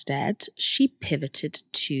 Instead, she pivoted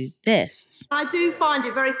to this. I do find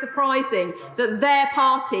it very surprising that their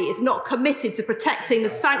party is not committed to protecting the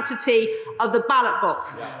sanctity of the ballot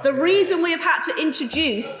box. The reason we have had to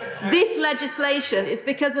introduce this legislation is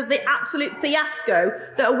because of the absolute fiasco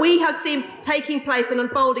that we have seen taking place and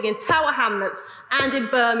unfolding in Tower Hamlets and in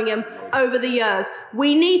Birmingham over the years.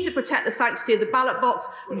 We need to protect the sanctity of the ballot box.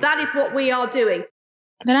 That is what we are doing.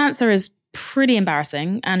 That answer is pretty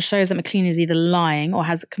embarrassing and shows that Maclean is either lying or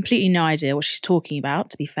has completely no idea what she's talking about.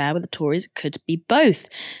 To be fair with the Tories, it could be both.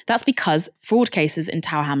 That's because fraud cases in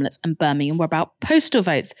Tower Hamlets and Birmingham were about postal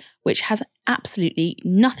votes, which has absolutely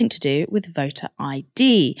nothing to do with voter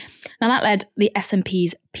ID. Now that led the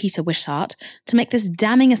SNP's Peter Wishart to make this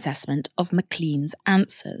damning assessment of Maclean's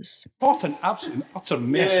answers. What an absolute utter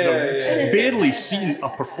mess. I've barely seen a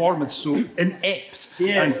performance so inept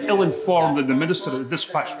and ill-informed than the Minister at the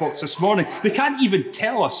dispatch box this morning. They can't even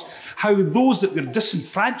tell us how those that they're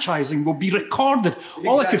disenfranchising will be recorded.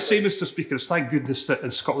 All I can say, Mr Speaker, is thank goodness that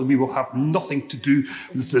in Scotland we will have nothing to do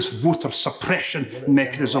with this voter suppression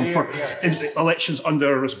mechanism for elections under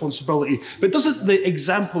our responsibility. But doesn't the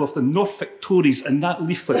example of the Norfolk Tories in that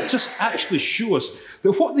leaflet just actually show us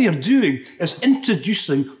that what they are doing is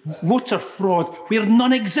introducing voter fraud where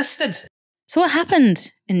none existed? So what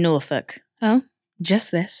happened in Norfolk? Oh,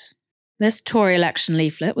 just this. This Tory election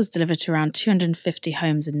leaflet was delivered to around 250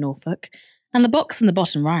 homes in Norfolk, and the box in the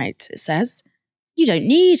bottom right, it says, you don't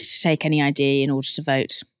need to take any ID in order to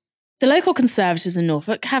vote. The local Conservatives in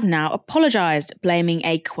Norfolk have now apologised, blaming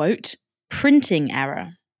a, quote, printing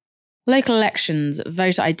error. Local elections,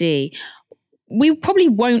 voter ID. We probably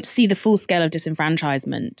won't see the full scale of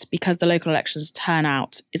disenfranchisement because the local elections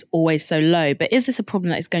turnout is always so low. But is this a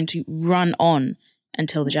problem that is going to run on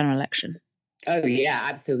until the general election? Oh, yeah,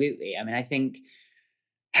 absolutely. I mean, I think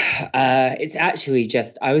it's actually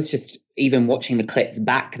just, I was just even watching the clips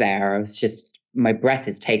back there. I was just, my breath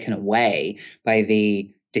is taken away by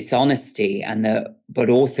the dishonesty but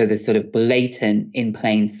also the sort of blatant in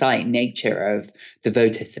plain sight nature of the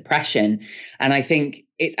voter suppression. And I think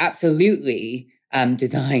it's absolutely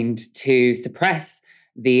designed to suppress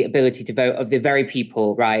the ability to vote of the very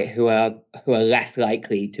people, right, who are less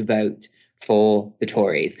likely to vote for the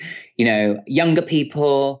Tories. You know, younger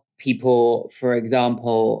people, for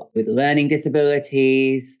example, with learning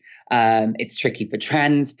disabilities. It's tricky for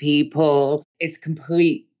trans people. It's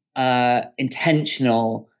complete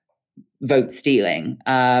intentional vote stealing,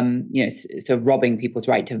 so robbing people's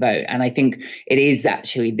right to vote. And I think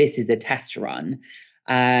this is a test run.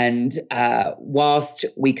 And whilst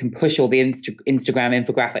we can push all the Instagram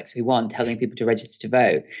infographics we want, telling people to register to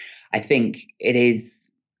vote, I think it is,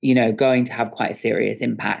 going to have quite a serious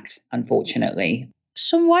impact, unfortunately.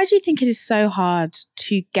 Shon, why do you think it is so hard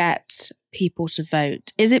to get people to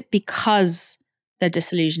vote? Is it because they're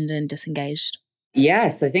disillusioned and disengaged?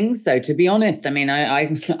 Yes, I think so. To be honest, I mean,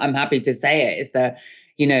 I'm happy to say it, is that,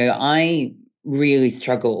 I really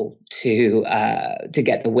struggle to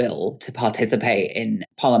get the will to participate in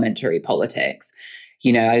parliamentary politics.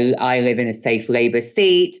 I live in a safe Labour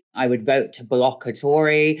seat. I would vote to block a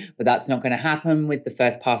Tory, but that's not going to happen with the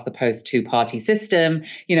first past the post two-party system.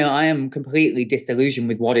 I am completely disillusioned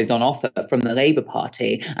with what is on offer from the Labour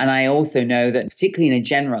Party. And I also know that particularly in a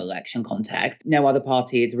general election context, no other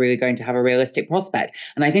party is really going to have a realistic prospect.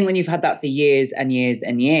 And I think when you've had that for years and years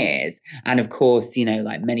and years, and of course,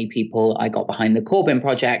 like many people, I got behind the Corbyn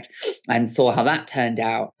project and saw how that turned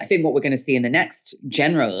out. I think what we're going to see in the next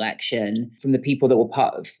general election from the people that will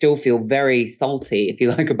still feel very salty, if you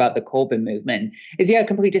like, about the Corbyn movement is,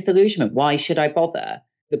 complete disillusionment. Why should I bother?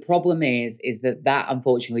 The problem is that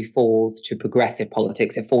unfortunately falls to progressive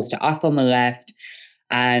politics. It falls to us on the left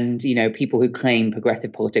and, people who claim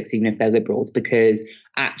progressive politics, even if they're liberals, because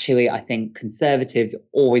actually I think Conservatives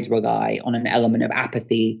always rely on an element of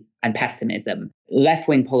apathy and pessimism.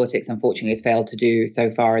 Left-wing politics, unfortunately, has failed to do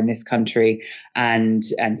so far in this country, and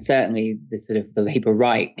certainly the sort of the Labour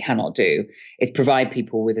right cannot do, is provide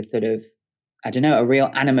people with a sort of, a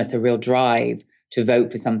real animus, a real drive to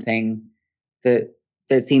vote for something that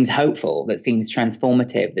seems hopeful, that seems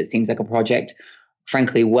transformative, that seems like a project,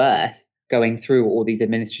 frankly, worth going through all these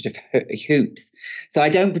administrative hoops. So I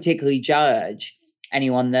don't particularly judge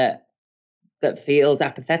anyone that feels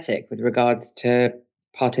apathetic with regards to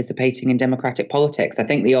participating in democratic politics. I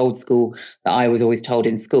think the old school that I was always told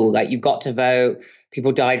in school, like, you've got to vote,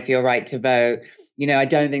 people died for your right to vote, I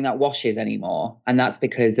don't think that washes anymore. And that's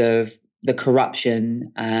because of the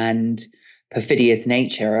corruption and perfidious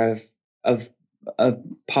nature of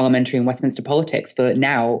parliamentary and Westminster politics for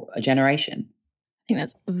now a generation. I think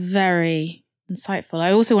that's very insightful.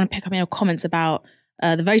 I also want to pick up on your comments about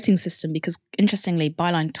the voting system, because interestingly,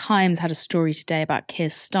 Byline Times had a story today about Keir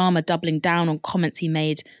Starmer doubling down on comments he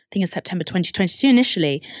made, I think in September 2022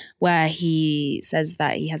 initially, where he says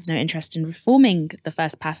that he has no interest in reforming the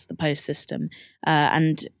first past the post system.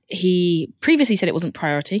 And he previously said it wasn't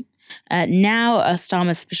priority. Now,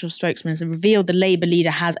 Starmer's official spokesman has revealed the Labour leader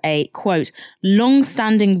has a, quote,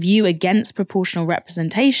 long-standing view against proportional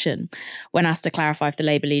representation. When asked to clarify if the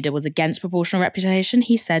Labour leader was against proportional representation,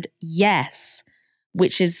 he said yes,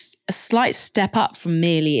 which is a slight step up from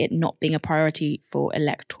merely it not being a priority for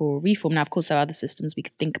electoral reform. Now, of course, there are other systems we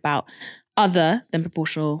could think about other than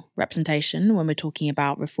proportional representation when we're talking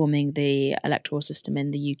about reforming the electoral system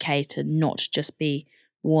in the UK to not just be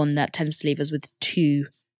one that tends to leave us with two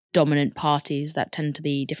dominant parties that tend to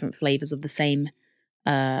be different flavours of the same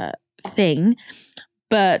thing.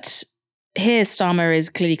 But here Starmer is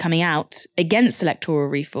clearly coming out against electoral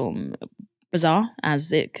reform. Bizarre,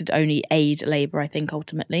 as it could only aid Labour, I think,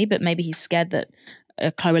 ultimately. But maybe he's scared that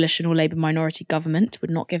a coalition or Labour minority government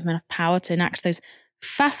would not give him enough power to enact those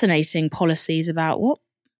fascinating policies about what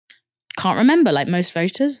can't remember, like most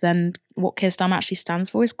voters. Then what Keir Starmer actually stands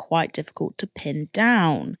for is quite difficult to pin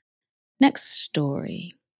down. Next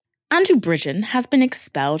story. Andrew Bridgen has been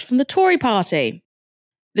expelled from the Tory party.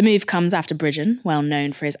 The move comes after Bridgen, well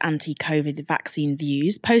known for his anti-COVID vaccine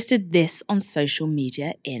views, posted this on social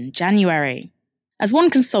media in January. As one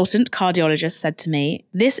consultant cardiologist said to me,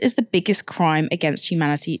 this is the biggest crime against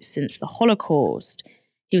humanity since the Holocaust.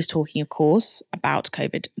 He was talking, of course, about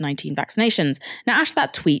COVID-19 vaccinations. Now, after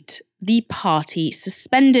that tweet, the party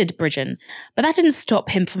suspended Bridgen, but that didn't stop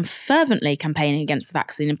him from fervently campaigning against the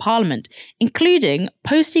vaccine in Parliament, including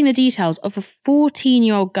posting the details of a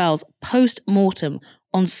 14-year-old girl's post-mortem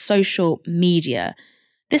on social media.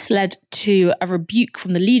 This led to a rebuke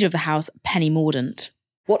from the leader of the House, Penny Mordaunt.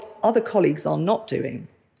 What other colleagues are not doing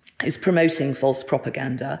is promoting false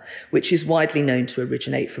propaganda, which is widely known to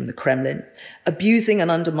originate from the Kremlin, abusing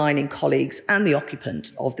and undermining colleagues and the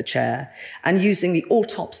occupant of the chair, and using the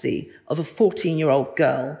autopsy of a 14-year-old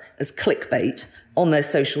girl as clickbait on their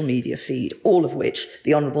social media feed, all of which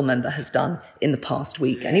the honourable member has done in the past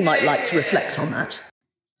week. And he might like to reflect on that.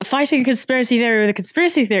 Fighting a conspiracy theory with a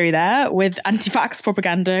conspiracy theory there, with anti-vax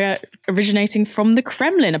propaganda originating from the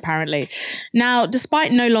Kremlin, apparently. Now,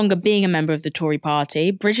 despite no longer being a member of the Tory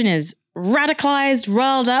party, Bridgen is radicalised,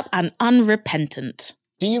 riled up and unrepentant.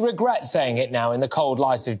 Do you regret saying it now in the cold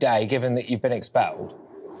light of day, given that you've been expelled?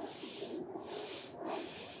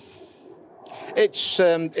 It's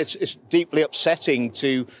deeply upsetting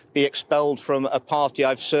to be expelled from a party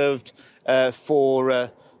I've served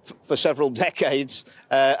for several decades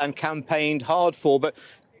and campaigned hard for. But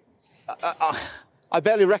I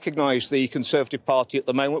barely recognise the Conservative Party at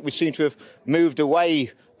the moment. We seem to have moved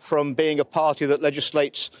away from being a party that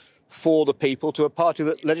legislates for the people to a party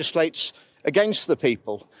that legislates against the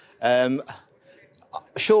people.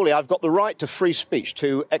 Surely I've got the right to free speech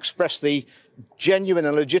to express the genuine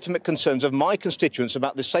and legitimate concerns of my constituents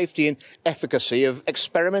about the safety and efficacy of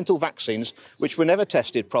experimental vaccines which were never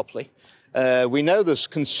tested properly. We know there's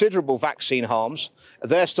considerable vaccine harms.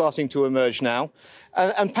 They're starting to emerge now.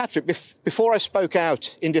 And Patrick, before I spoke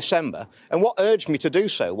out in December, and what urged me to do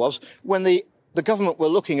so was when the government were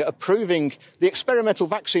looking at approving the experimental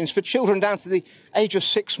vaccines for children down to the age of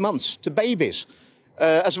 6 months, to babies.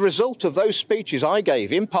 As a result of those speeches I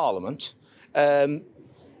gave in Parliament, the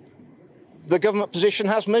government position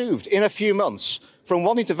has moved in a few months from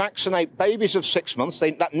wanting to vaccinate babies of 6 months.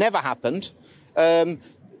 That never happened.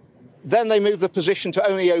 Then they moved the position to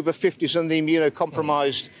only over 50s and the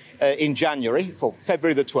immunocompromised in January, for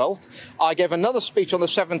February the 12th. I gave another speech on the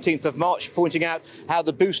 17th of March pointing out how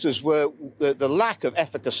the boosters were the lack of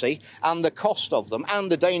efficacy and the cost of them and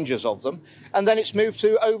the dangers of them. And then it's moved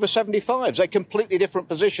to over 75s, a completely different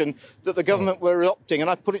position that the government were adopting. And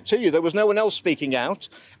I put it to you, there was no one else speaking out.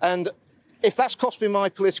 And if that's cost me my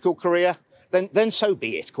political career, then so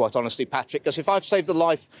be it, quite honestly, Patrick, because if I've saved the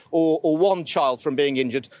life or one child from being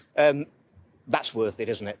injured, that's worth it,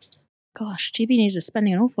 isn't it? Gosh, GB News is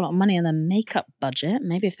spending an awful lot of money on their makeup budget.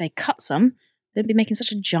 Maybe if they cut some, they'd be making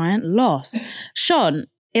such a giant loss. Shon,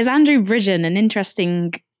 is Andrew Bridgen an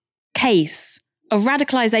interesting case of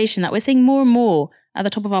radicalisation that we're seeing more and more at the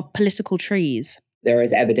top of our political trees? There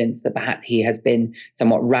is evidence that perhaps he has been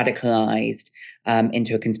somewhat radicalised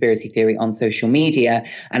into a conspiracy theory on social media.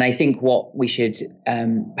 And I think what we should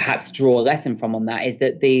perhaps draw a lesson from on that is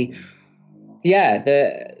that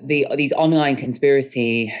these online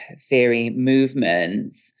conspiracy theory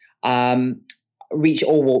movements reach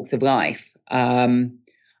all walks of life.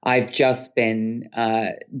 I've just been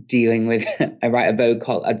dealing with, I write a Vogue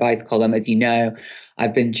advice column, as you know.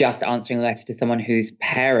 I've been just answering a letter to someone whose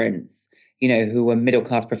parents, who were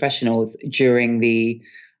middle-class professionals during the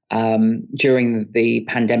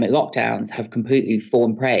pandemic lockdowns, have completely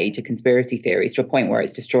fallen prey to conspiracy theories to a point where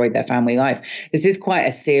it's destroyed their family life. This is quite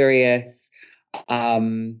a serious,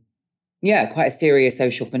 quite a serious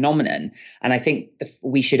social phenomenon. And I think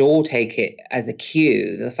we should all take it as a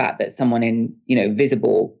cue, the fact that someone in,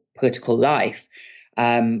 visible political life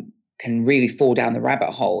can really fall down the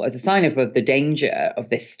rabbit hole, as a sign of the danger of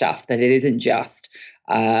this stuff, that it isn't just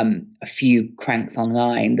a few cranks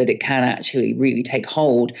online, that it can actually really take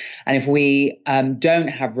hold. And if we don't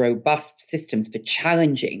have robust systems for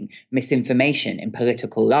challenging misinformation in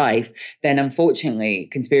political life, then unfortunately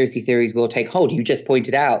conspiracy theories will take hold. You just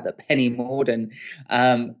pointed out that Penny Mordaunt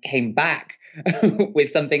came back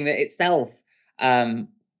with something that itself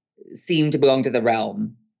seemed to belong to the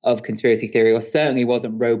realm of conspiracy theory, or certainly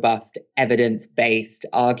wasn't robust, evidence-based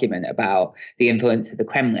argument about the influence of the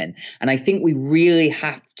Kremlin. And I think we really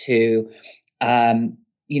have to,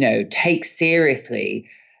 take seriously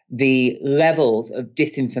the levels of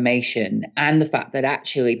disinformation and the fact that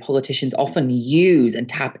actually politicians often use and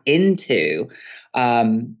tap into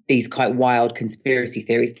these quite wild conspiracy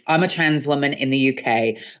theories. I'm a trans woman in the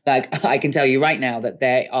UK. Like, I can tell you right now that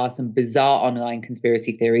there are some bizarre online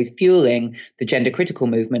conspiracy theories fueling the gender critical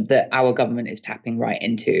movement that our government is tapping right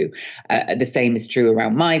into. The same is true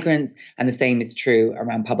around migrants, and the same is true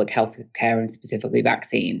around public health care and specifically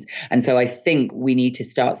vaccines. And so I think we need to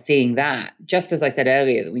start seeing that, just as I said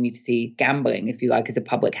earlier, that we need to see gambling, if you like, as a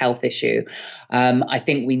public health issue. I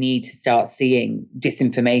think we need to start seeing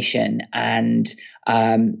disinformation and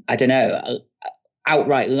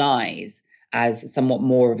outright lies as somewhat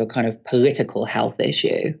more of a kind of political health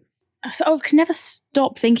issue. So I can never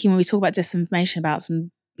stop thinking when we talk about disinformation about some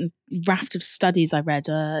raft of studies I read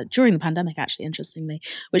during the pandemic, actually, interestingly,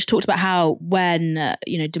 which talked about how when,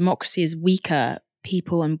 democracy is weaker,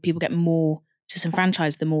 people get more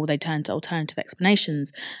disenfranchised the more they turn to alternative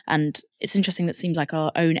explanations. And it's interesting that it seems like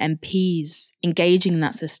our own MPs engaging in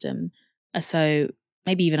that system are so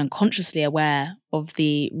maybe even unconsciously aware of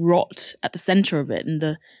the rot at the centre of it and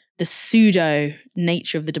the pseudo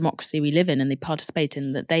nature of the democracy we live in and they participate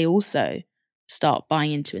in, that they also start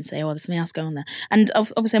buying into and say, oh, there's something else going on there. And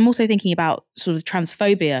obviously I'm also thinking about sort of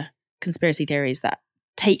transphobia conspiracy theories that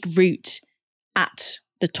take root at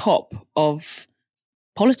the top of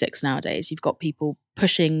politics nowadays. You've got people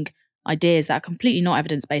pushing ideas that are completely not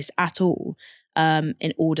evidence-based at all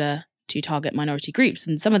in order to target minority groups.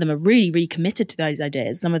 And some of them are really, really committed to those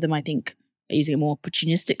ideas. Some of them, I think, are using it more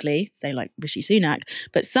opportunistically, say like Rishi Sunak.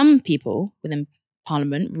 But some people within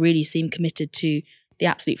Parliament really seem committed to the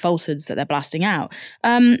absolute falsehoods that they're blasting out.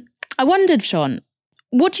 I wondered, Shon,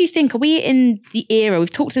 what do you think? Are we in the era,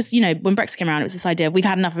 we've talked this, when Brexit came around, it was this idea of we've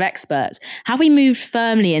had enough of experts. Have we moved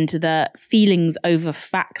firmly into the feelings over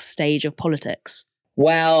facts stage of politics?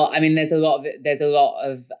 Well, I mean, there's a lot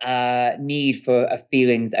of need for a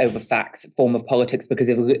feelings over facts form of politics, because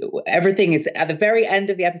everything is at the very end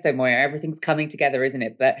of the episode, Moya. Everything's coming together, isn't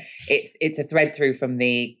it? But it's a thread through from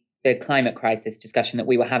the climate crisis discussion that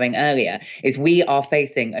we were having earlier. Is we are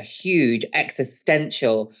facing a huge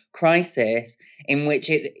existential crisis in which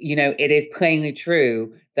it is plainly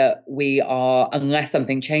true that we are, unless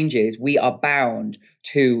something changes, we are bound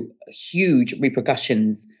to huge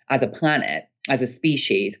repercussions as a planet, as a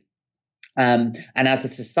species, and as a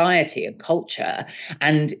society and culture.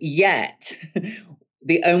 And yet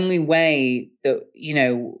the only way that,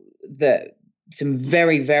 that some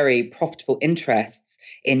very, very profitable interests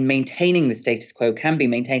in maintaining the status quo can be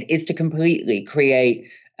maintained is to completely create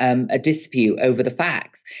a dispute over the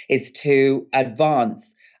facts, is to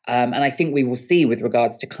advance. And I think we will see with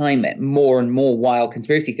regards to climate more and more wild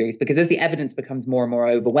conspiracy theories, because as the evidence becomes more and more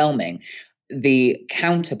overwhelming, the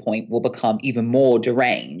counterpoint will become even more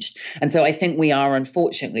deranged. And so I think we are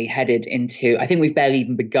unfortunately headed into, I think we've barely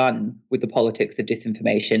even begun with the politics of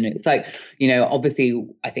disinformation. It's like, obviously,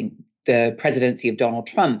 I think the presidency of Donald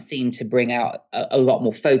Trump seemed to bring out a lot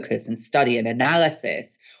more focus and study and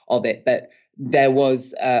analysis of it. But there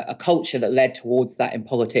was a culture that led towards that in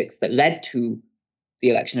politics that led to the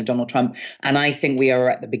election of Donald Trump. And I think we are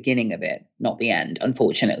at the beginning of it, not the end,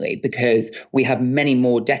 unfortunately, because we have many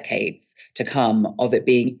more decades to come of it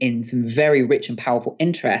being in some very rich and powerful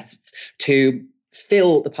interests to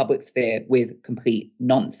fill the public sphere with complete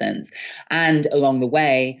nonsense. And along the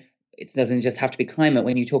way, it doesn't just have to be climate.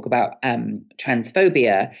 When you talk about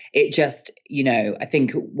transphobia, it just, I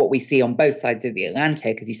think what we see on both sides of the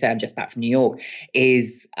Atlantic, as you say, I'm just back from New York,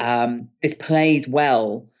 is this plays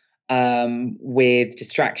well with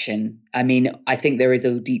distraction. I mean, I think there is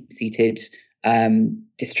a deep-seated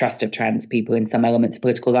distrust of trans people in some elements of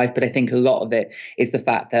political life, but I think a lot of it is the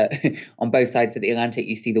fact that on both sides of the Atlantic,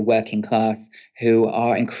 you see the working class who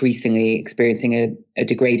are increasingly experiencing a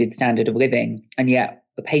degraded standard of living, and yet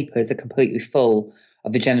the papers are completely full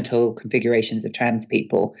of the genital configurations of trans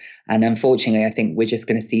people. And unfortunately, I think we're just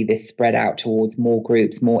going to see this spread out towards more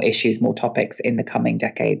groups, more issues, more topics in the coming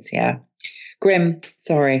decades. Yeah. Grim,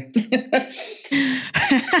 sorry.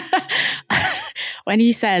 When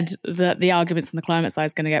you said that the arguments on the climate side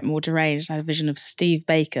is going to get more deranged, I had a vision of Steve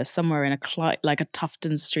Baker somewhere in a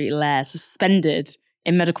Tufton Street lair, suspended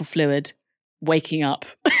in medical fluid, waking up,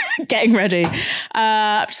 getting ready.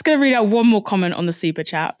 I'm just going to read out one more comment on the super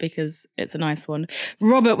chat because it's a nice one.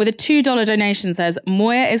 Robert with a $2 donation says,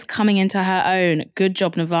 Moya is coming into her own. Good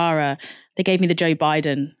job, Novara. They gave me the Joe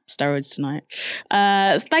Biden steroids tonight.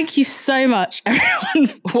 Thank you so much, everyone,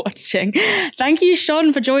 for watching. Thank you,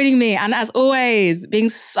 Shon, for joining me. And as always, being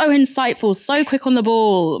so insightful, so quick on the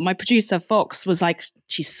ball. My producer, Fox, was like,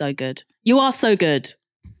 she's so good. You are so good.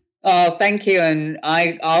 Oh, thank you. And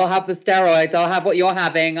I'll have the steroids. I'll have what you're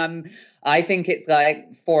having. I think it's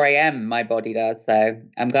like 4 a.m. my body does. So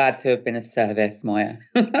I'm glad to have been of service, Moya.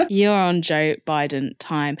 You're on Joe Biden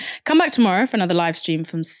time. Come back tomorrow for another live stream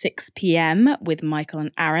from 6 p.m. with Michael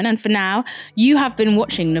and Aaron. And for now, you have been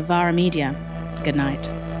watching Novara Media. Good night.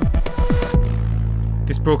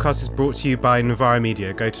 This broadcast is brought to you by Novara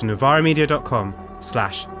Media. Go to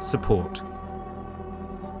novaramedia.com/support.